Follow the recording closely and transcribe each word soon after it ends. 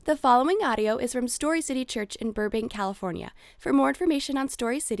The following audio is from Story City Church in Burbank, California. For more information on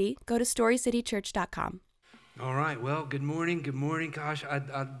Story City, go to storycitychurch.com. All right. Well, good morning. Good morning. Gosh,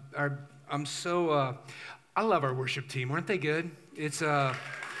 I'm so. I love our worship team. Aren't they good? It's and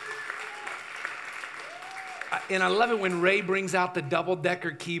I love it when Ray brings out the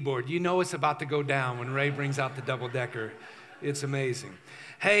double-decker keyboard. You know it's about to go down when Ray brings out the double-decker. It's amazing.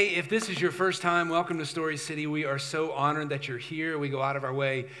 Hey, if this is your first time, welcome to Story City. We are so honored that you're here. We go out of our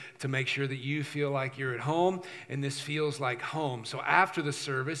way to make sure that you feel like you're at home, and this feels like home. So after the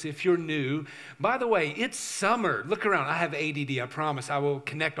service, if you're new, by the way, it's summer. Look around. I have ADD. I promise I will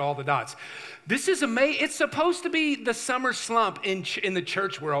connect all the dots. This is amazing. It's supposed to be the summer slump in the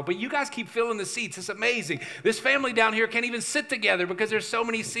church world, but you guys keep filling the seats. It's amazing. This family down here can't even sit together because there's so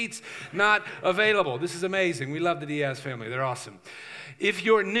many seats not available. This is amazing. We love the Diaz family. They're awesome. If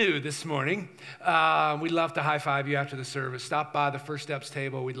you're new this morning, we'd love to high-five you after the service. Stop by the First Steps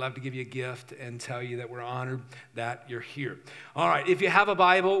table. We'd love to give you a gift and tell you that we're honored that you're here. All right, if you have a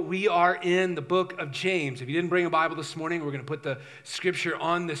Bible, we are in the book of James. If you didn't bring a Bible this morning, we're going to put the scripture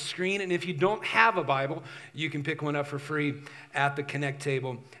on the screen. And if you don't have a Bible, you can pick one up for free at the Connect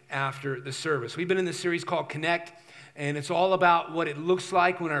table after the service. We've been in this series called Connect. And it's all about what it looks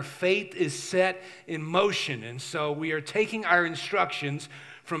like when our faith is set in motion. And so we are taking our instructions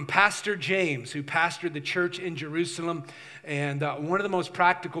from Pastor James, who pastored the church in Jerusalem, and one of the most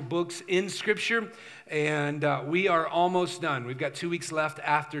practical books in Scripture. And we are almost done. We've got 2 weeks left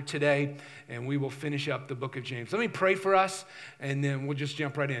after today, and we will finish up the book of James. Let me pray for us, and then we'll just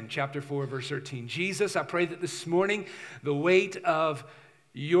jump right in. Chapter 4, verse 13. Jesus, I pray that this morning the weight of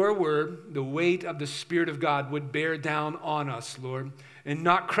your word, the weight of the Spirit of God would bear down on us, Lord, and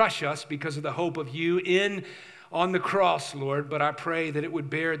not crush us because of the hope of you on the cross, Lord, but I pray that it would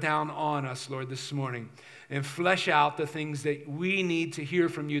bear down on us, Lord, this morning and flesh out the things that we need to hear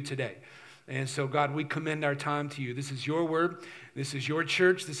from you today. And so, God, we commend our time to you. This is your word. This is your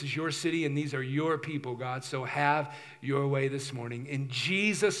church. This is your city, and these are your people, God. So have your way this morning. In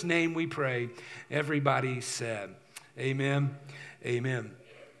Jesus' name we pray. Everybody said, amen, amen.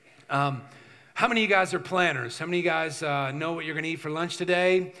 How many of you guys are planners? How many of you guys know what you're going to eat for lunch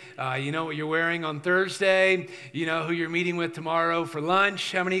today? You know what you're wearing on Thursday? You know who you're meeting with tomorrow for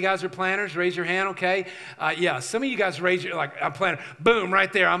lunch? How many of you guys are planners? Raise your hand, okay? Yeah, some of you guys raise your, like, I'm a planner. Boom,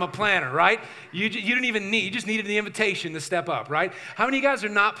 right there, I'm a planner, right? You didn't even need, you just needed the invitation to step up, right? How many of you guys are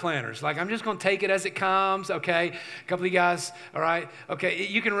not planners? Like, I'm just going to take it as it comes, okay? A couple of you guys, all right? Okay,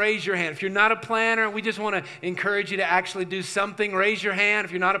 you can raise your hand. If you're not a planner, we just want to encourage you to actually do something. Raise your hand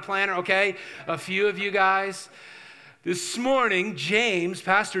if you're not a planner, okay? A few of you guys. This morning,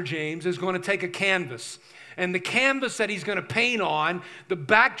 Pastor James, is going to take a canvas. And the canvas that he's going to paint on, the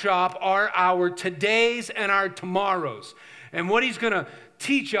backdrop are our todays and our tomorrows. And what he's going to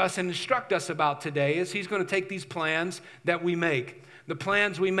teach us and instruct us about today is he's going to take these plans that we make. The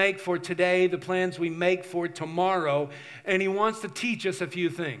plans we make for today, the plans we make for tomorrow. And he wants to teach us a few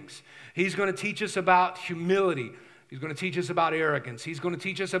things. He's going to teach us about humility. He's going to teach us about arrogance. He's going to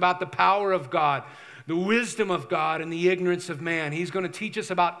teach us about the power of God, the wisdom of God, and the ignorance of man. He's going to teach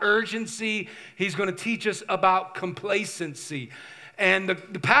us about urgency. He's going to teach us about complacency. And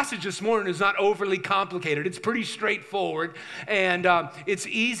the passage this morning is not overly complicated. It's pretty straightforward, and it's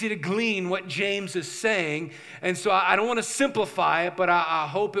easy to glean what James is saying. And so I don't want to simplify it, but I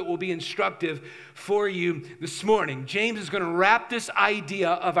hope it will be instructive for you this morning. James is going to wrap this idea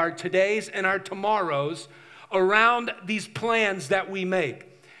of our todays and our tomorrows around these plans that we make.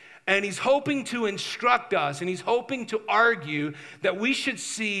 And he's hoping to instruct us, and he's hoping to argue that we should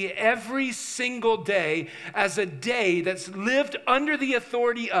see every single day as a day that's lived under the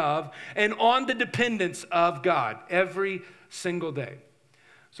authority of and on the dependence of God. Every single day.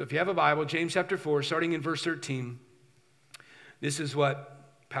 So if you have a Bible, James chapter 4, starting in verse 13, this is what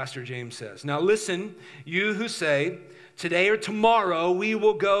Pastor James says. Now listen, you who say, today or tomorrow we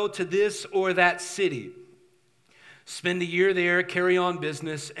will go to this or that city. Spend a year there, carry on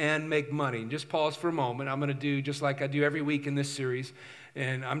business, and make money. And just pause for a moment. I'm going to do just like I do every week in this series.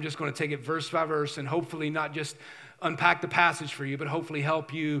 And I'm just going to take it verse by verse and hopefully not just unpack the passage for you, but hopefully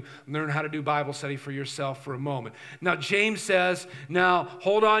help you learn how to do Bible study for yourself for a moment. Now, James says, now,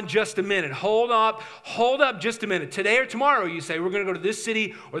 hold on just a minute. Hold up just a minute. Today or tomorrow, you say, we're going to go to this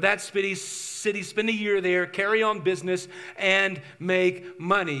city or that city, spend a year there, carry on business, and make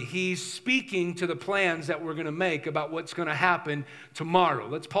money. He's speaking to the plans that we're going to make about what's going to happen tomorrow.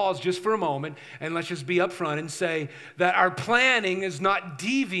 Let's pause just for a moment, and let's just be upfront and say that our planning is not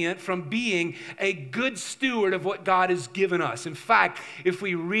deviant from being a good steward of what God God has given us. In fact, if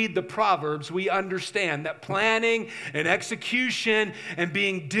we read the Proverbs, we understand that planning and execution and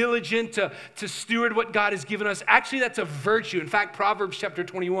being diligent to steward what God has given us, actually that's a virtue. In fact, Proverbs chapter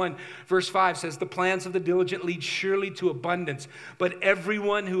 21, verse 5 says, the plans of the diligent lead surely to abundance, but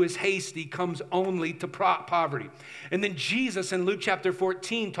everyone who is hasty comes only to poverty. And then Jesus in Luke chapter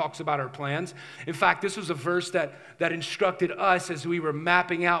 14 talks about our plans. In fact, this was a verse that instructed us as we were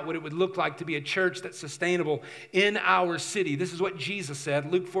mapping out what it would look like to be a church that's sustainable in our city. This is what Jesus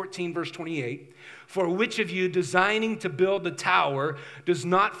said, Luke 14, verse 28. For which of you designing to build a tower does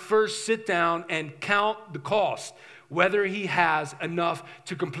not first sit down and count the cost, whether he has enough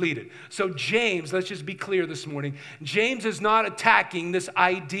to complete it? So James, let's just be clear this morning, James is not attacking this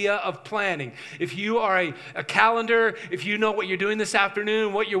idea of planning. If you are a calendar, if you know what you're doing this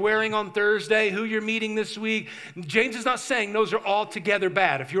afternoon, what you're wearing on Thursday, who you're meeting this week, James is not saying those are altogether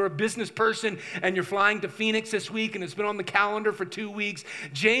bad. If you're a business person and you're flying to Phoenix this week and it's been on the calendar for 2 weeks,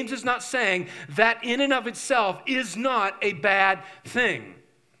 James is not saying that in and of itself is not a bad thing.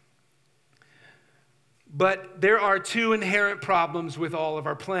 But there are two inherent problems with all of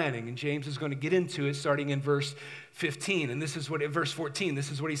our planning, and James is going to get into it starting in verse 15. And this is what, verse 14, this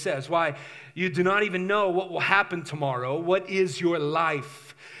is what he says. Why you do not even know what will happen tomorrow. What is your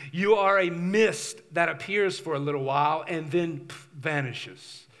life? You are a mist that appears for a little while and then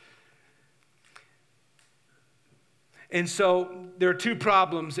vanishes. And so there are two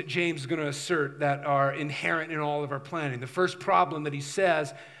problems that James is going to assert that are inherent in all of our planning. The first problem that he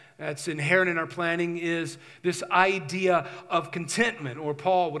says that's inherent in our planning is this idea of contentment, or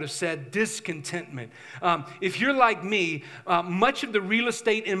Paul would have said discontentment. If you're like me, much of the real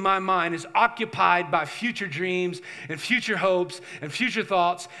estate in my mind is occupied by future dreams and future hopes and future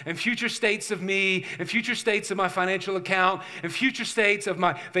thoughts and future states of me and future states of my financial account and future states of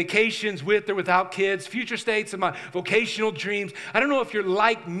my vacations with or without kids, future states of my vocational dreams. I don't know if you're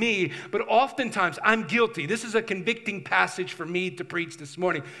like me, but oftentimes I'm guilty. This is a convicting passage for me to preach this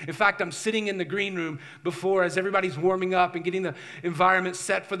morning. In fact, I'm sitting in the green room before as everybody's warming up and getting the environment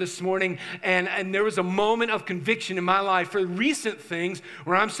set for this morning. And there was a moment of conviction in my life for recent things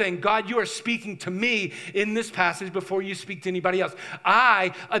where I'm saying, God, you are speaking to me in this passage before you speak to anybody else.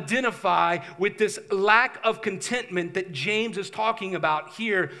 I identify with this lack of contentment that James is talking about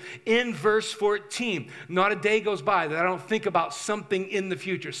here in verse 14. Not a day goes by that I don't think about something in the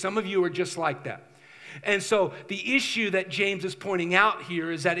future. Some of you are just like that. And so the issue that James is pointing out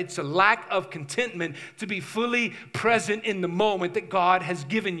here is that it's a lack of contentment to be fully present in the moment that God has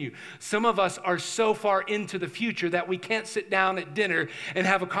given you. Some of us are so far into the future that we can't sit down at dinner and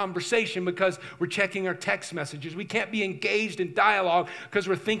have a conversation because we're checking our text messages. We can't be engaged in dialogue because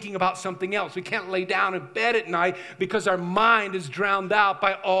we're thinking about something else. We can't lay down in bed at night because our mind is drowned out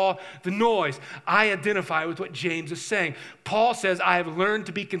by all the noise. I identify with what James is saying. Paul says, I have learned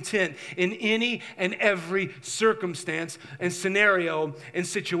to be content in any and every circumstance and scenario and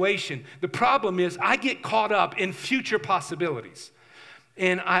situation. The problem is I get caught up in future possibilities,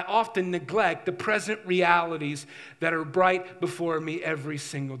 and I often neglect the present realities that are right before me every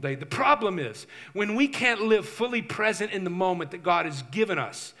single day. The problem is when we can't live fully present in the moment that God has given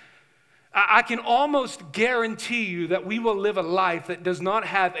us, I can almost guarantee you that we will live a life that does not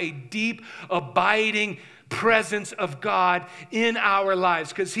have a deep, abiding presence of God in our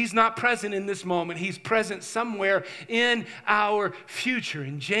lives, because he's not present in this moment. He's present somewhere in our future.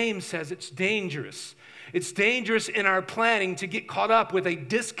 And James says it's dangerous. It's dangerous in our planning to get caught up with a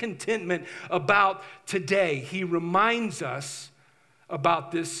discontentment about today. He reminds us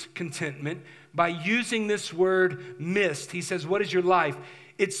about this contentment by using this word mist. He says, what is your life?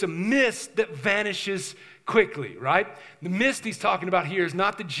 It's a mist that vanishes quickly, right? The mist he's talking about here is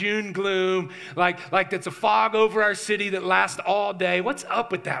not the June gloom, like that's a fog over our city that lasts all day. What's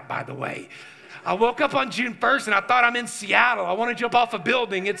up with that, by the way? I woke up on June 1st and I thought I'm in Seattle. I want to jump off a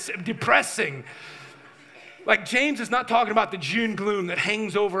building. It's depressing. Like James is not talking about the June gloom that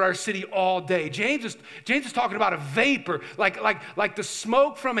hangs over our city all day. James is talking about a vapor, like the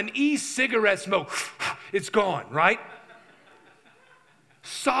smoke from an e-cigarette smoke. It's gone, right?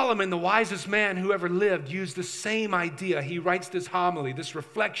 Solomon, the wisest man who ever lived, used the same idea. He writes this homily, this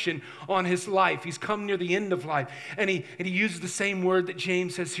reflection on his life. He's come near the end of life, and he uses the same word that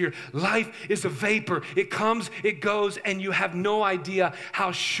James says here. Life is a vapor. It comes, it goes, and you have no idea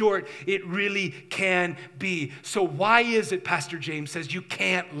how short it really can be. So why is it, Pastor James says, you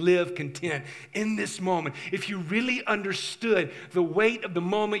can't live content in this moment? If you really understood the weight of the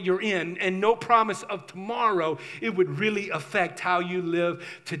moment you're in and no promise of tomorrow, it would really affect how you live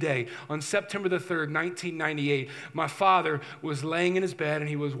today. On September the 3rd, 1998, my father was laying in his bed and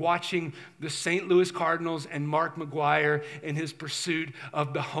he was watching the St. Louis Cardinals and Mark McGwire in his pursuit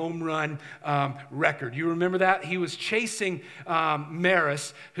of the home run record. You remember that? He was chasing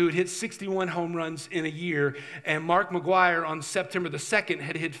Maris, who had hit 61 home runs in a year, and Mark McGwire on September the 2nd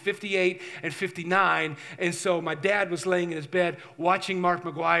had hit 58 and 59, and so my dad was laying in his bed watching Mark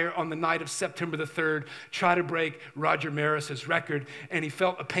McGwire on the night of September the 3rd try to break Roger Maris's record, and he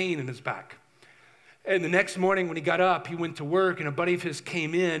felt a pain in his back. And the next morning when he got up, he went to work, and a buddy of his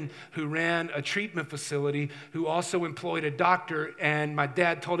came in who ran a treatment facility, who also employed a doctor, and my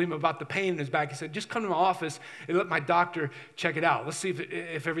dad told him about the pain in his back. He said, just come to my office and let my doctor check it out. Let's see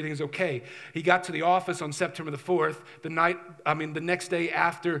if everything is okay. He got to the office on September the 4th, the next day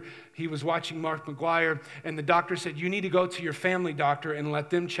after he was watching Mark McGwire, and the doctor said, you need to go to your family doctor and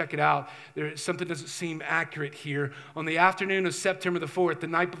let them check it out. Something doesn't seem accurate here. On the afternoon of September the 4th, the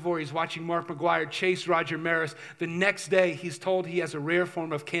night before he's watching Mark McGwire chase Roger Maris, the next day he's told he has a rare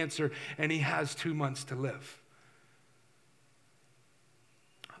form of cancer and he has 2 months to live.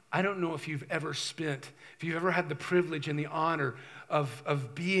 I don't know if you've ever had the privilege and the honor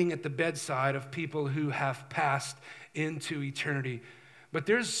of being at the bedside of people who have passed into eternity. But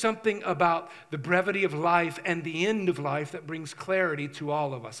there's something about the brevity of life and the end of life that brings clarity to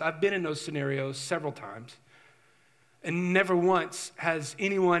all of us. I've been in those scenarios several times, and never once has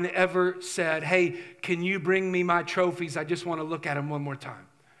anyone ever said, hey, can you bring me my trophies? I just want to look at them one more time.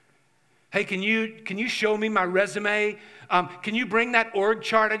 Hey, can you show me my resume? Can you bring that org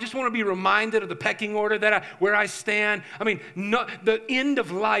chart? I just want to be reminded of the pecking order where I stand. The end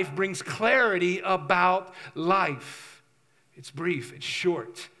of life brings clarity about life. It's brief, it's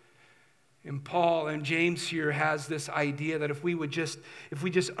short. And Paul and James here has this idea that if we just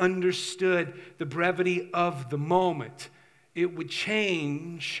understood the brevity of the moment, it would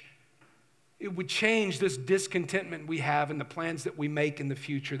change this discontentment we have and the plans that we make in the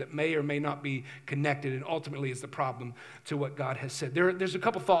future that may or may not be connected, and ultimately is the problem to what God has said. There's a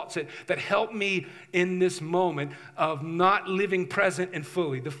couple thoughts that help me in this moment of not living present and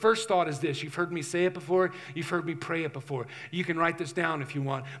fully. The first thought is this. You've heard me say it before. You've heard me pray it before. You can write this down if you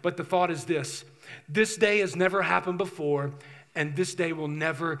want. But the thought is this. This day has never happened before, and this day will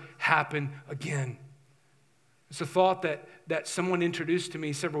never happen again. It's a thought that someone introduced to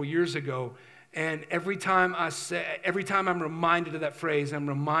me several years ago. And every time I'm reminded of that phrase, I'm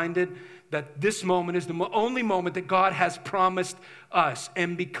reminded that this moment is the only moment that God has promised us.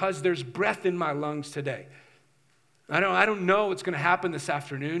 And because there's breath in my lungs today, I don't know what's going to happen this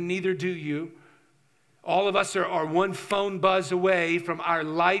afternoon. Neither do you. All of us are one phone buzz away from our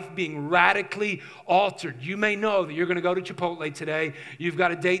life being radically altered. You may know that you're going to go to Chipotle today. You've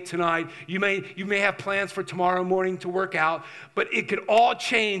got a date tonight. You may have plans for tomorrow morning to work out, but it could all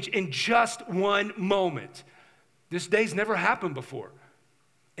change in just one moment. This day's never happened before,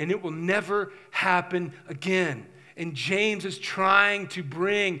 and it will never happen again. And James is trying to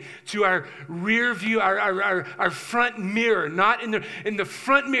bring to our rear view, our front mirror, not in the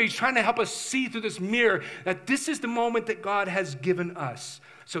front mirror. He's trying to help us see through this mirror that this is the moment that God has given us.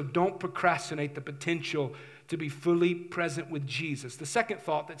 So don't procrastinate the potential to be fully present with Jesus. The second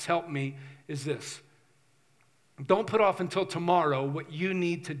thought that's helped me is this. Don't put off until tomorrow what you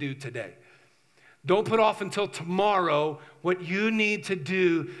need to do today. Don't put off until tomorrow what you need to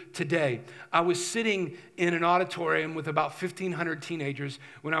do today. I was sitting in an auditorium with about 1,500 teenagers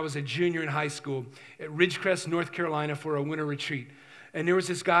when I was a junior in high school at Ridgecrest, North Carolina for a winter retreat. And there was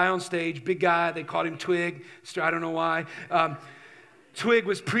this guy on stage, big guy, they called him Twig. I don't know why. Twig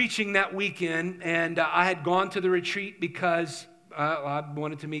was preaching that weekend, and I had gone to the retreat because I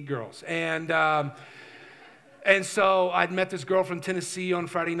wanted to meet girls. And so I'd met this girl from Tennessee on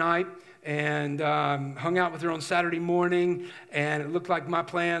Friday night, and hung out with her on Saturday morning, and it looked like my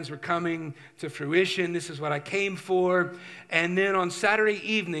plans were coming to fruition. This is what I came for. And then on Saturday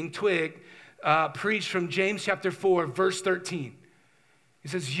evening, Twig preached from James chapter 4, verse 13. He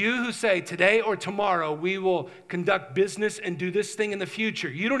says, you who say today or tomorrow we will conduct business and do this thing in the future.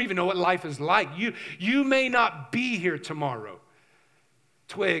 You don't even know what life is like. You may not be here tomorrow.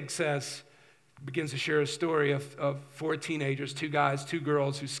 Twig begins to share a story of 4 teenagers, 2 guys, 2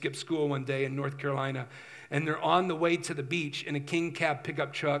 girls who skipped school one day in North Carolina. And they're on the way to the beach in a King Cab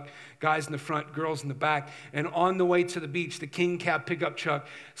pickup truck, guys in the front, girls in the back. And on the way to the beach, the King Cab pickup truck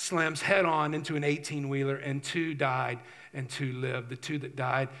slams head on into an 18-wheeler, and 2 died and 2 lived. The 2 that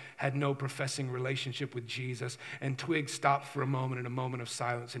died had no professing relationship with Jesus. And Twig stopped for a moment in a moment of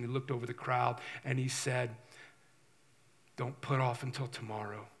silence, and he looked over the crowd and he said, don't put off until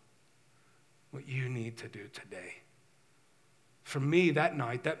tomorrow what you need to do today. For me that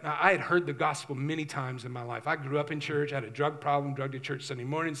night, I had heard the gospel many times in my life. I grew up in church. I had a drug problem, drug to church Sunday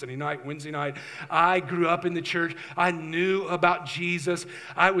morning, Sunday night, Wednesday night. I grew up in the church. I knew about Jesus.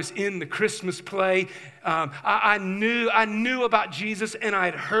 I was in the Christmas play. I knew about Jesus, and I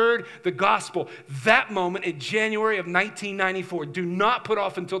had heard the gospel. That moment in January of 1994, do not put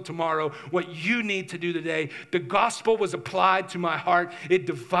off until tomorrow what you need to do today. The gospel was applied to my heart. It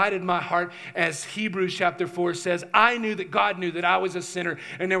divided my heart. As Hebrews chapter 4 says, I knew that God knew that I was a sinner,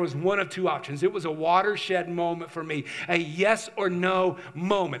 and there was one of two options. It was a watershed moment for me, a yes or no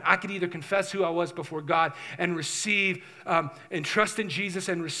moment. I could either confess who I was before God and receive and trust in Jesus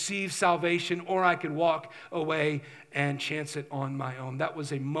and receive salvation, or I could walk away and chance it on my own. That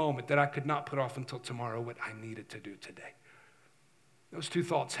was a moment that I could not put off until tomorrow, what I needed to do today. Those two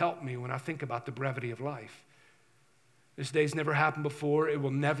thoughts help me when I think about the brevity of life. This day's never happened before. It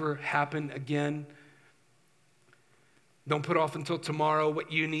will never happen again. Don't put off until tomorrow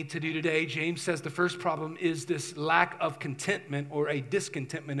what you need to do today. James says the first problem is this lack of contentment or a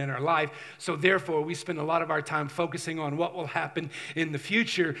discontentment in our life. So therefore, we spend a lot of our time focusing on what will happen in the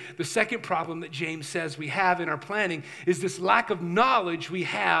future. The second problem that James says we have in our planning is this lack of knowledge we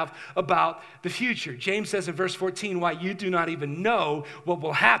have about the future. James says in verse 14, why you do not even know what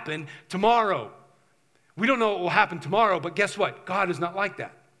will happen tomorrow. We don't know what will happen tomorrow, but guess what? God is not like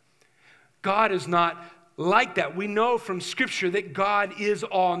that. God is not like that. We know from Scripture that God is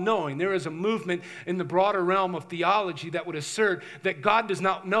all-knowing. There is a movement in the broader realm of theology that would assert that God does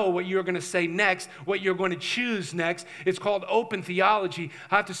not know what you're going to say next, what you're going to choose next. It's called open theology.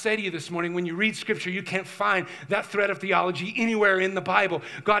 I have to say to you this morning, when you read Scripture, you can't find that thread of theology anywhere in the Bible.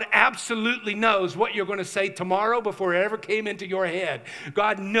 God absolutely knows what you're going to say tomorrow before it ever came into your head.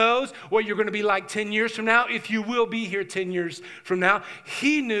 God knows what you're going to be like 10 years from now, if you will be here 10 years from now.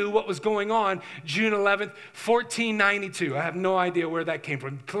 He knew what was going on June 11th, 1492. I have no idea where that came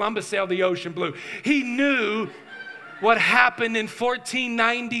from. Columbus sailed the ocean blue. He knew what happened in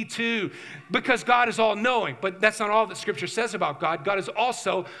 1492 because God is all-knowing. But that's not all that Scripture says about God. God is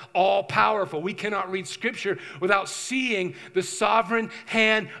also all-powerful. We cannot read Scripture without seeing the sovereign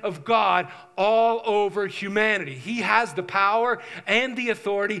hand of God all over humanity. He has the power and the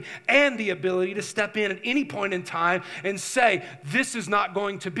authority and the ability to step in at any point in time and say, this is not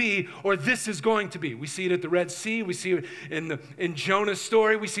going to be, or this is going to be. We see it at the Red Sea. We see it in Jonah's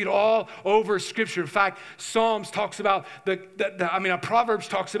story. We see it all over Scripture. In fact, Psalms talks about Proverbs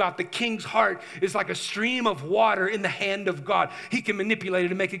talks about the king's heart is like a stream of water in the hand of God. He can manipulate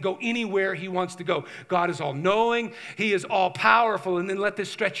it and make it go anywhere he wants to go. God is all-knowing. He is all-powerful. And then let this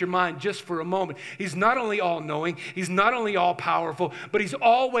stretch your mind just for a moment. He's not only all-knowing, he's not only all-powerful, but he's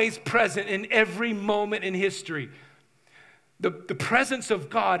always present in every moment in history. The presence of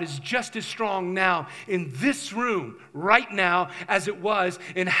God is just as strong now in this room right now as it was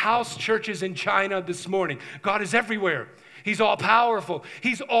in house churches in China this morning. God is everywhere. He's all-powerful.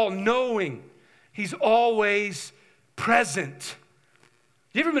 He's all-knowing. He's always present.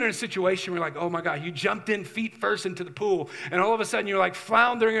 You ever been in a situation where you're like, oh my God, you jumped in feet first into the pool, and all of a sudden you're like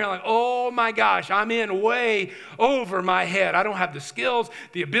floundering, and you're like, oh my gosh, I'm in way over my head. I don't have the skills,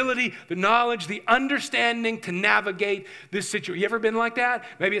 the ability, the knowledge, the understanding to navigate this situation. You ever been like that?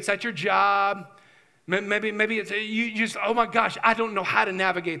 Maybe it's at your job. Maybe it's you just, oh my gosh, I don't know how to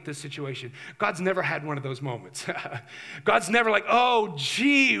navigate this situation. God's never had one of those moments. God's never like, oh,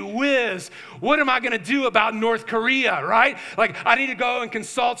 gee whiz, what am I going to do about North Korea, right? Like, I need to go and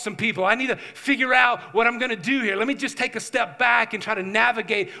consult some people. I need to figure out what I'm going to do here. Let me just take a step back and try to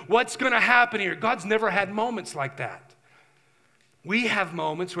navigate what's going to happen here. God's never had moments like that. We have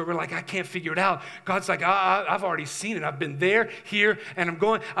moments where we're like, I can't figure it out. God's like, I've already seen it. I've been there, here, and I'm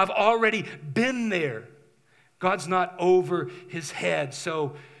going. I've already been there. God's not over his head.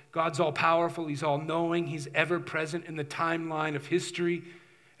 So God's all-powerful. He's all-knowing. He's ever-present in the timeline of history,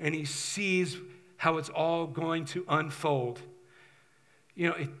 and he sees how it's all going to unfold. You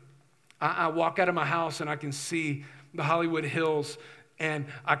know, I walk out of my house, and I can see the Hollywood Hills, and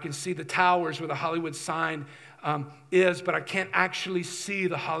I can see the towers where the Hollywood sign is, but I can't actually see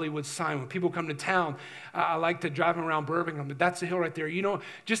the Hollywood sign. When people come to town, I like to drive them around Birmingham, but that's the hill right there. You know,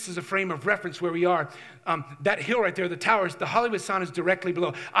 just as a frame of reference where we are, that hill right there, the towers, the Hollywood sign is directly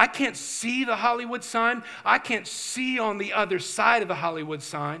below. I can't see the Hollywood sign. I can't see on the other side of the Hollywood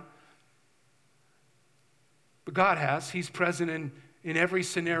sign. But God has. He's present in every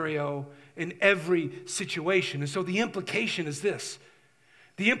scenario, in every situation. And so the implication is this.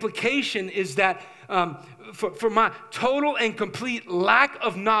 The implication is that for my total and complete lack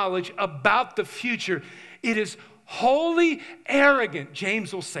of knowledge about the future, it is wholly arrogant.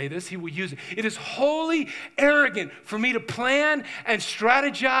 James will say this, he will use it. It is wholly arrogant for me to plan and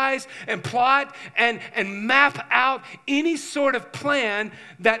strategize and plot and map out any sort of plan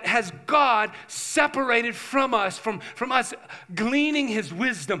that has God separated from us, from us gleaning his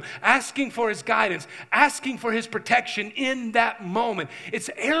wisdom, asking for his guidance, asking for his protection in that moment. It's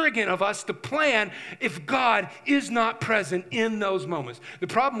arrogant of us to plan if God is not present in those moments. The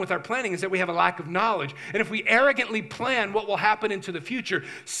problem with our planning is that we have a lack of knowledge. And if we arrogantly plan what will happen into the future,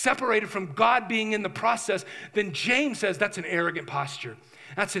 separated from God being in the process, then James says that's an arrogant posture.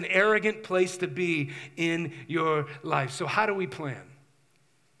 That's an arrogant place to be in your life. So how do we plan?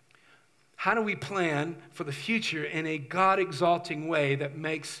 How do we plan for the future in a God-exalting way that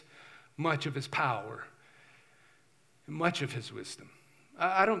makes much of his power, much of his wisdom?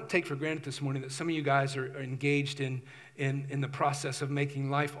 I don't take for granted this morning that some of you guys are engaged in the process of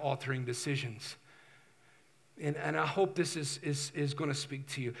making life-altering decisions. And I hope this is going to speak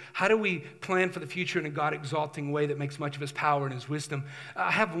to you. How do we plan for the future in a God-exalting way that makes much of his power and his wisdom?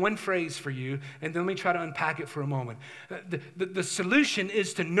 I have one phrase for you, and then let me try to unpack it for a moment. The solution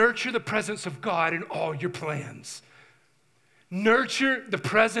is to nurture the presence of God in all your plans. Nurture the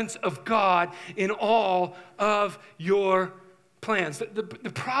presence of God in all of your plans.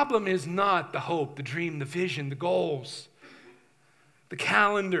 The problem is not the hope, the dream, the vision, the goals, the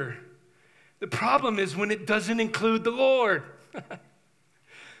calendar. The problem is when it doesn't include the Lord.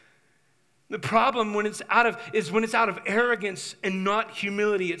 The problem when it's out of arrogance and not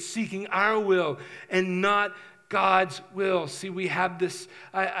humility. It's seeking our will and not God's will. See, we have this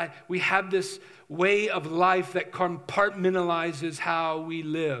way of life that compartmentalizes how we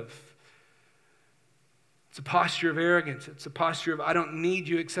live. It's a posture of arrogance. It's a posture of, I don't need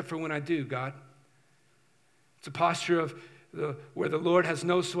you except for when I do, God. It's a posture of where the Lord has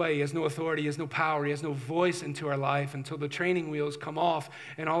no sway, he has no authority, he has no power, he has no voice into our life until the training wheels come off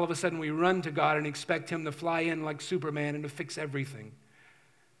and all of a sudden we run to God and expect him to fly in like Superman and to fix everything.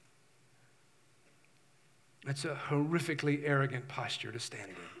 That's a horrifically arrogant posture to stand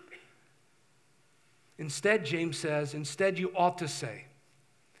in. Instead, James says, you ought to say,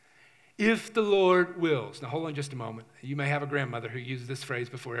 if the Lord wills. Now hold on just a moment. You may have a grandmother who uses this phrase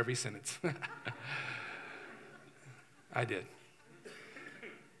before every sentence. I did.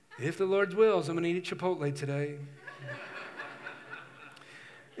 If the Lord wills, I'm going to eat at Chipotle today.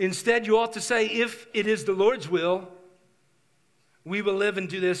 Instead, you ought to say, if it is the Lord's will, we will live and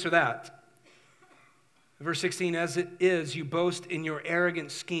do this or that. Verse 16, as it is, you boast in your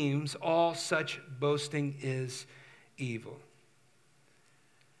arrogant schemes. All such boasting is evil.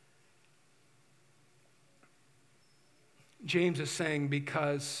 James is saying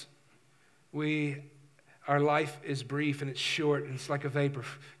because our life is brief and it's short and it's like a vapor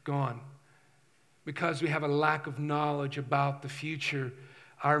gone. Because we have a lack of knowledge about the future,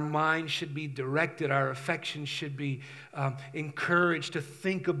 our mind should be directed, our affections should be encouraged to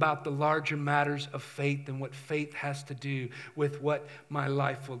think about the larger matters of faith and what faith has to do with what my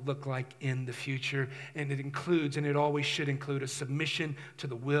life will look like in the future. And it includes, and it always should include, a submission to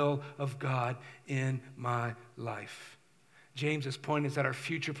the will of God in my life. James's point is that our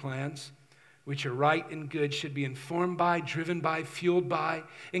future plans, which are right and good, should be informed by, driven by, fueled by,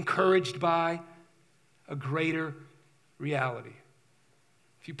 encouraged by a greater reality.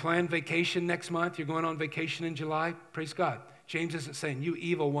 If you plan vacation next month, you're going on vacation in July, praise God. James isn't saying, you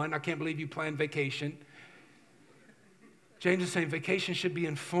evil one, I can't believe you planned vacation. James is saying vacation should be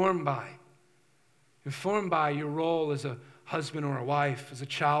informed by your role as a husband or a wife, as a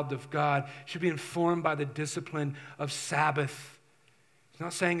child of God. It should be informed by the discipline of Sabbath. He's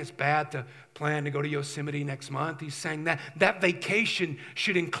not saying it's bad to plan to go to Yosemite next month. He's saying that vacation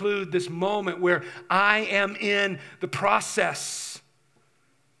should include this moment where I am in the process.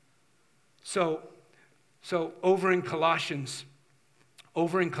 So over in Colossians,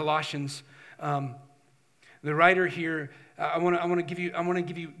 the writer here, I want to give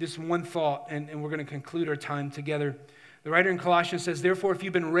you this one thought, and we're going to conclude our time together. The writer in Colossians says, therefore, if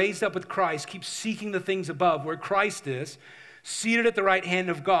you've been raised up with Christ, keep seeking the things above where Christ is, seated at the right hand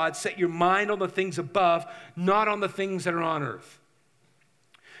of God. Set your mind on the things above, not on the things that are on earth.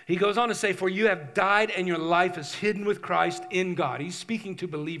 He goes on to say, for you have died and your life is hidden with Christ in God. He's speaking to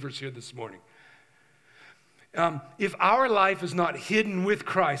believers here this morning. If our life is not hidden with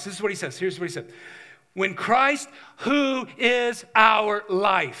Christ, this is what he says. Here's what he said. When Christ, who is our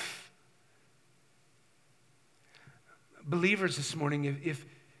life. Believers this morning,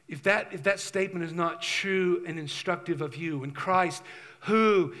 if that statement is not true and instructive of you, when Christ,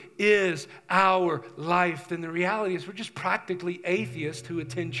 who is our life, then the reality is we're just practically atheists who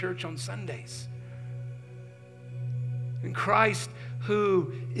attend church on Sundays. In Christ,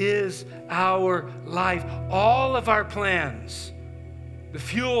 who is our life. All of our plans, the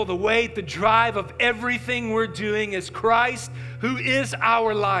fuel, the weight, the drive of everything we're doing is Christ, who is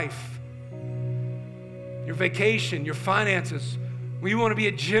our life. Your vacation, your finances. We want to be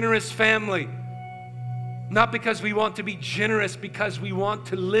a generous family. Not because we want to be generous, because we want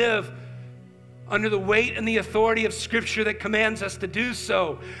to live under the weight and the authority of Scripture that commands us to do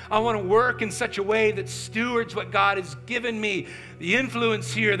so. I want to work in such a way that stewards what God has given me, the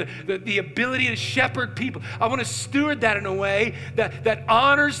influence here, the ability to shepherd people. I want to steward that in a way that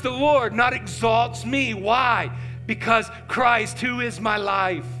honors the Lord, not exalts me. Why? Because Christ, who is my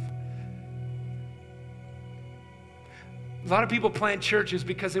life. A lot of people plant churches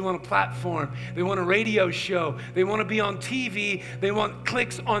because they want a platform. They want a radio show. They want to be on TV. They want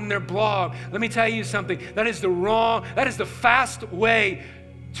clicks on their blog. Let me tell you something. That is the fast way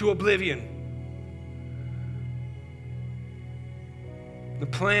to oblivion. The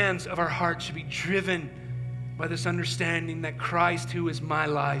plans of our heart should be driven by this understanding that Christ, who is my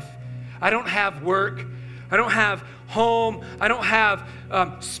life. I don't have work. I don't have home. I don't have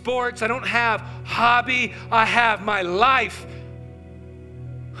sports. I don't have hobby. I have my life,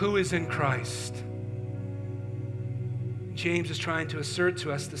 who is in Christ. James is trying to assert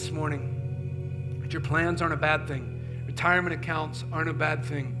to us this morning that your plans aren't a bad thing. Retirement accounts aren't a bad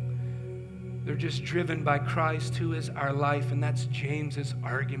thing. They're just driven by Christ, who is our life, and that's James's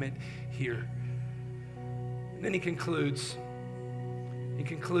argument here. And then he concludes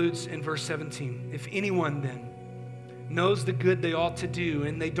in verse 17, if anyone then knows the good they ought to do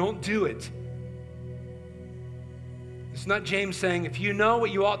and they don't do it. It's not James saying if you know what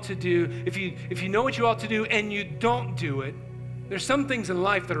you ought to do, if you know what you ought to do and you don't do it. There's some things in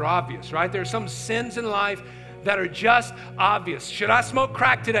life that are obvious, right? There are some sins in life that are just obvious. Should I smoke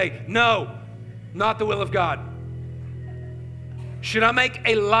crack today? No, not the will of God. Should I make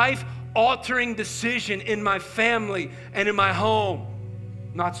a life-altering decision in my family and in my home?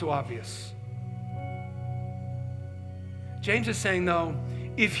 Not so obvious. James is saying, though,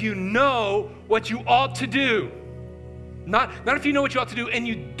 if you know what you ought to do, not if you know what you ought to do and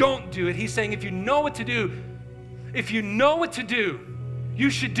you don't do it. He's saying if you know what to do, you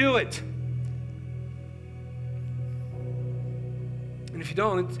should do it. And if you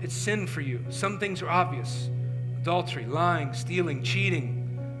don't, it's sin for you. Some things are obvious. Adultery, lying, stealing, cheating.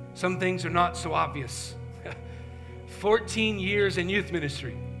 Some things are not so obvious. 14 years in youth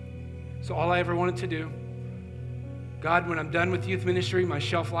ministry. So all I ever wanted to do. God, when I'm done with youth ministry, my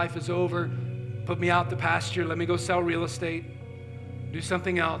shelf life is over. Put me out the pasture. Let me go sell real estate. Do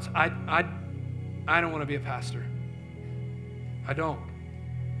something else. I don't want to be a pastor. I don't.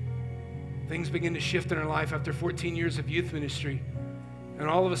 Things begin to shift in our life after 14 years of youth ministry. And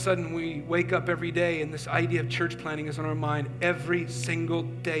all of a sudden we wake up every day and this idea of church planning is on our mind every single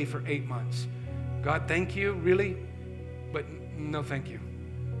day for 8 months. God, thank you, really? But no, thank you.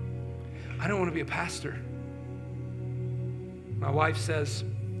 I don't want to be a pastor. My wife says,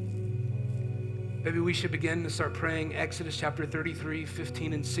 maybe we should begin to start praying Exodus chapter 33,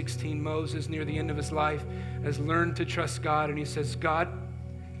 15 and 16. Moses, near the end of his life, has learned to trust God. And he says, God,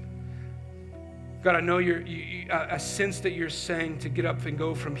 I know I sense that you're saying to get up and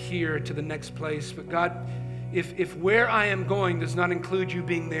go from here to the next place. But God, if where I am going does not include you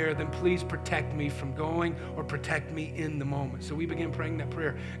being there, then please protect me from going or protect me in the moment. So we begin praying that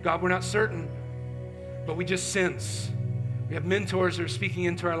prayer. God, we're not certain, but we just sense. We have mentors that are speaking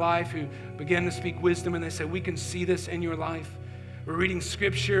into our life who begin to speak wisdom, and they say, we can see this in your life. We're reading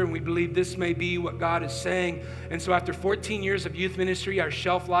scripture, and we believe this may be what God is saying. And so after 14 years of youth ministry, our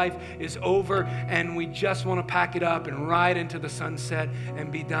shelf life is over, and we just want to pack it up and ride into the sunset and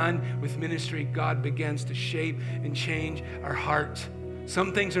be done with ministry. God begins to shape and change our heart.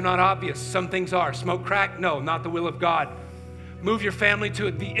 Some things are not obvious. Some things are. Smoke crack? No, not the will of God. Move your family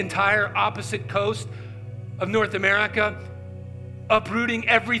to the entire opposite coast of North America, uprooting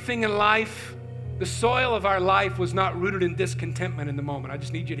everything in life. The soil of our life was not rooted in discontentment in the moment. I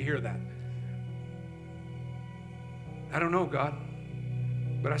just need you to hear that. I don't know, God,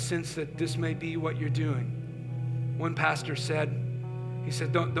 but I sense that this may be what you're doing. One pastor said,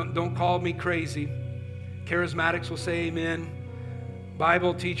 don't call me crazy. Charismatics will say amen.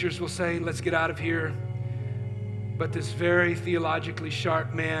 Bible teachers will say, let's get out of here. But this very theologically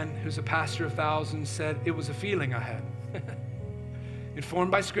sharp man who's a pastor of thousands said, it was a feeling I had.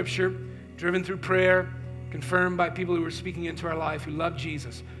 Informed by Scripture, driven through prayer, confirmed by people who were speaking into our life, who love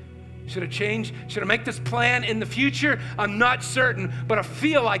Jesus. Should I make this plan in the future? I'm not certain, but I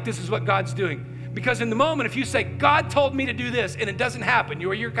feel like this is what God's doing. Because in the moment, if you say, God told me to do this, and it doesn't happen,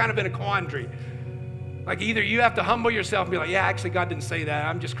 you're kind of in a quandary. Like either you have to humble yourself and be like, yeah, actually God didn't say that.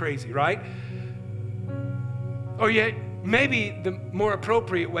 I'm just crazy, right? Or yet maybe the more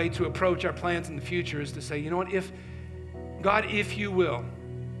appropriate way to approach our plans in the future is to say, you know what, if you will,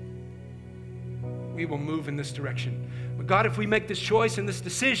 we will move in this direction. But God, if we make this choice and this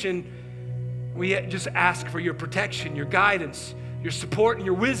decision, we just ask for your protection, your guidance, your support, and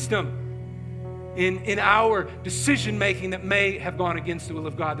your wisdom in our decision making that may have gone against the will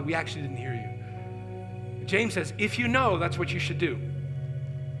of God, that we actually didn't hear you. James says, if you know, that's what you should do.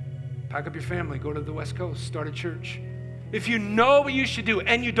 Pack up your family, go to the West Coast, start a church. If you know what you should do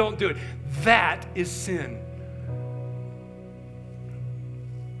and you don't do it, that is sin.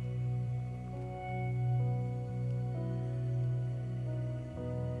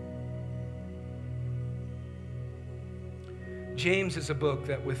 James is a book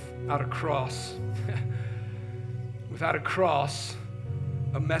that without a cross,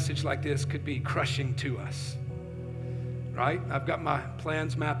 a message like this could be crushing to us, right? I've got my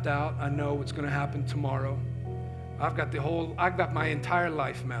plans mapped out. I know what's going to happen tomorrow. I've got my entire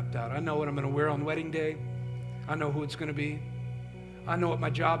life mapped out. I know what I'm going to wear on wedding day. I know who it's going to be. I know what my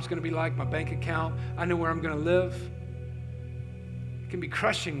job's going to be like, my bank account. I know where I'm going to live. It can be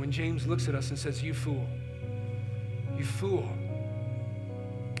crushing when James looks at us and says, you fool. You fool.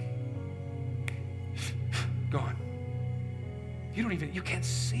 Gone. You can't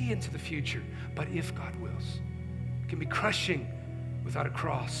see into the future, but if God wills. It can be crushing without a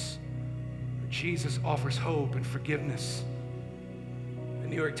cross. Jesus offers hope and forgiveness. The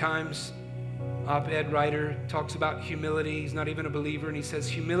New York Times op-ed writer talks about humility. He's not even a believer, and he says,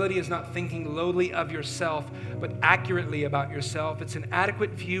 humility is not thinking lowly of yourself, but accurately about yourself. It's an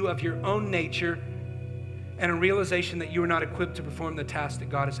adequate view of your own nature and a realization that you are not equipped to perform the task that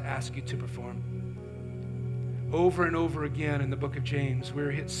God has asked you to perform. Over and over again in the book of James,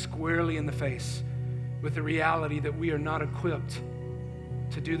 we're hit squarely in the face with the reality that we are not equipped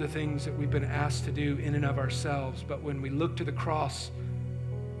to do the things that we've been asked to do in and of ourselves. But when we look to the cross,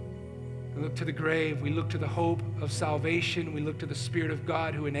 we look to the grave, we look to the hope of salvation, we look to the Spirit of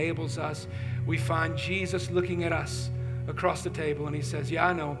God who enables us, we find Jesus looking at us across the table, and he says, yeah,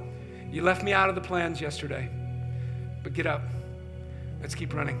 I know, you left me out of the plans yesterday, but get up. Let's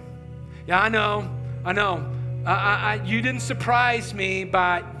keep running. Yeah, I know. You didn't surprise me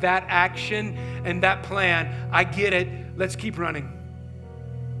by that action and that plan. I get it. Let's keep running.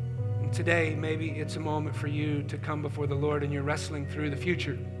 And today, maybe it's a moment for you to come before the Lord and you're wrestling through the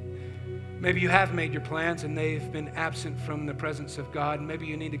future. Maybe you have made your plans and they've been absent from the presence of God. Maybe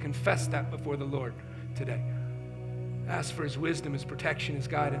you need to confess that before the Lord today. Ask for his wisdom, his protection, his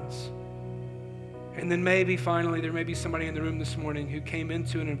guidance. And then maybe finally there may be somebody in the room this morning who came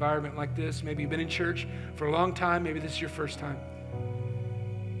into an environment like this. Maybe you've been in church for a long time. Maybe this is your first time.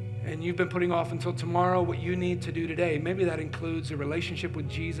 And you've been putting off until tomorrow what you need to do today. Maybe that includes a relationship with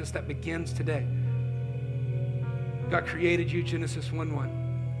Jesus that begins today. God created you, Genesis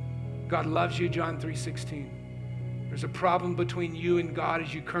 1:1. God loves you, John 3:16. There's a problem between you and God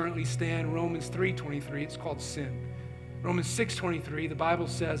as you currently stand, Romans 3:23. It's called sin. Romans 6:23, the Bible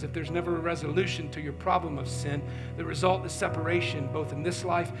says if there's never a resolution to your problem of sin, the result is separation both in this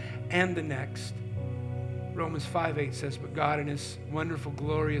life and the next. Romans 5:8 says, but God in his wonderful,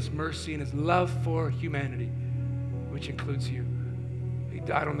 glorious mercy and his love for humanity, which includes you, he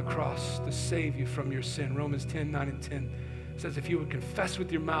died on the cross to save you from your sin. Romans 10:9-10 says if you would confess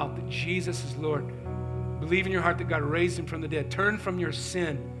with your mouth that Jesus is Lord, believe in your heart that God raised him from the dead, turn from your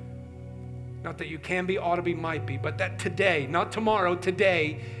sin. Not that you can be, ought to be, might be, but that today, not tomorrow,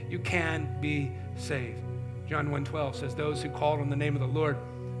 today, you can be saved. John 1:12 says, those who called on the name of the Lord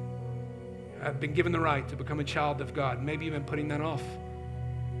have been given the right to become a child of God. Maybe you've been putting that off.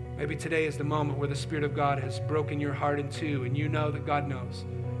 Maybe today is the moment where the Spirit of God has broken your heart in two, and you know that God knows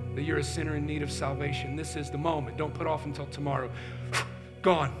that you're a sinner in need of salvation. This is the moment. Don't put off until tomorrow.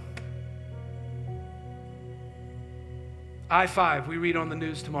 Gone. I-5, we read on the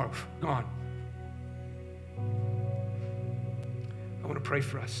news tomorrow. Gone. I want to pray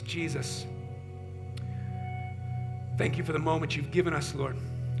for us. Jesus, thank you for the moment you've given us, Lord.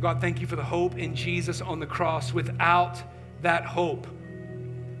 God, thank you for the hope in Jesus on the cross. Without that hope,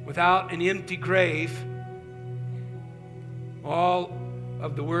 without an empty grave, all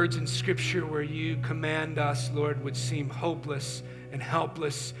of the words in Scripture where you command us, Lord, would seem hopeless and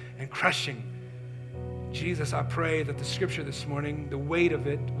helpless and crushing. Jesus, I pray that the Scripture this morning, the weight of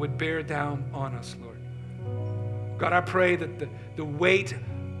it would bear down on us, Lord. God, I pray that the weight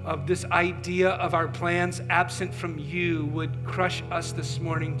of this idea of our plans absent from you would crush us this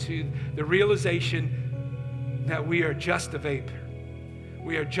morning to the realization that we are just a vapor.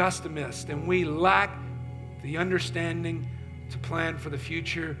 We are just a mist, and we lack the understanding to plan for the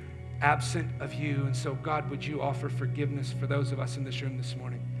future absent of you. And so, God, would you offer forgiveness for those of us in this room this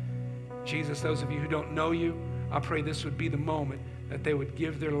morning? Jesus, those of you who don't know you, I pray this would be the moment that they would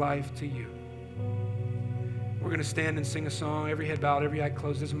give their life to you. We're going to stand and sing a song, every head bowed, every eye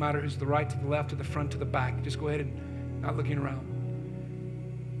closed. Doesn't matter who's to the right, to the left, to the front, to the back. Just go ahead and not looking around.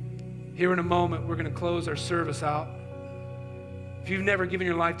 Here in a moment, we're going to close our service out. If you've never given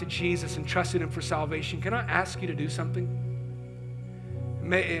your life to Jesus and trusted him for salvation, can I ask you to do something?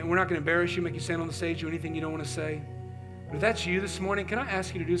 We're not going to embarrass you, make you stand on the stage, do anything you don't want to say. But if that's you this morning, can I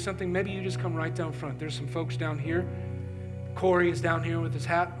ask you to do something? Maybe you just come right down front. There's some folks down here. Corey is down here with his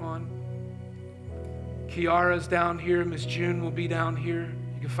hat on. Kiara's down here. Miss June will be down here.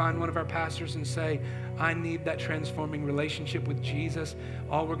 You can find one of our pastors and say, I need that transforming relationship with Jesus.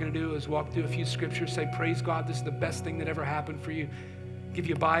 All we're going to do is walk through a few scriptures, say, praise God, this is the best thing that ever happened for you. Give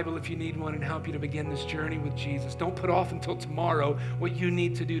you a Bible if you need one and help you to begin this journey with Jesus. Don't put off until tomorrow what you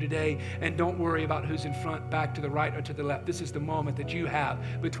need to do today, and don't worry about who's in front, back, to the right, or to the left. This is the moment that you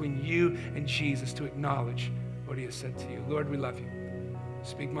have between you and Jesus to acknowledge what he has said to you. Lord, we love you.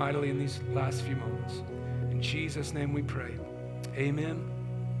 Speak mightily in these last few moments. In Jesus' name we pray. Amen.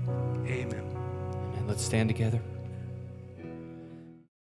 Amen. Amen. Let's stand together.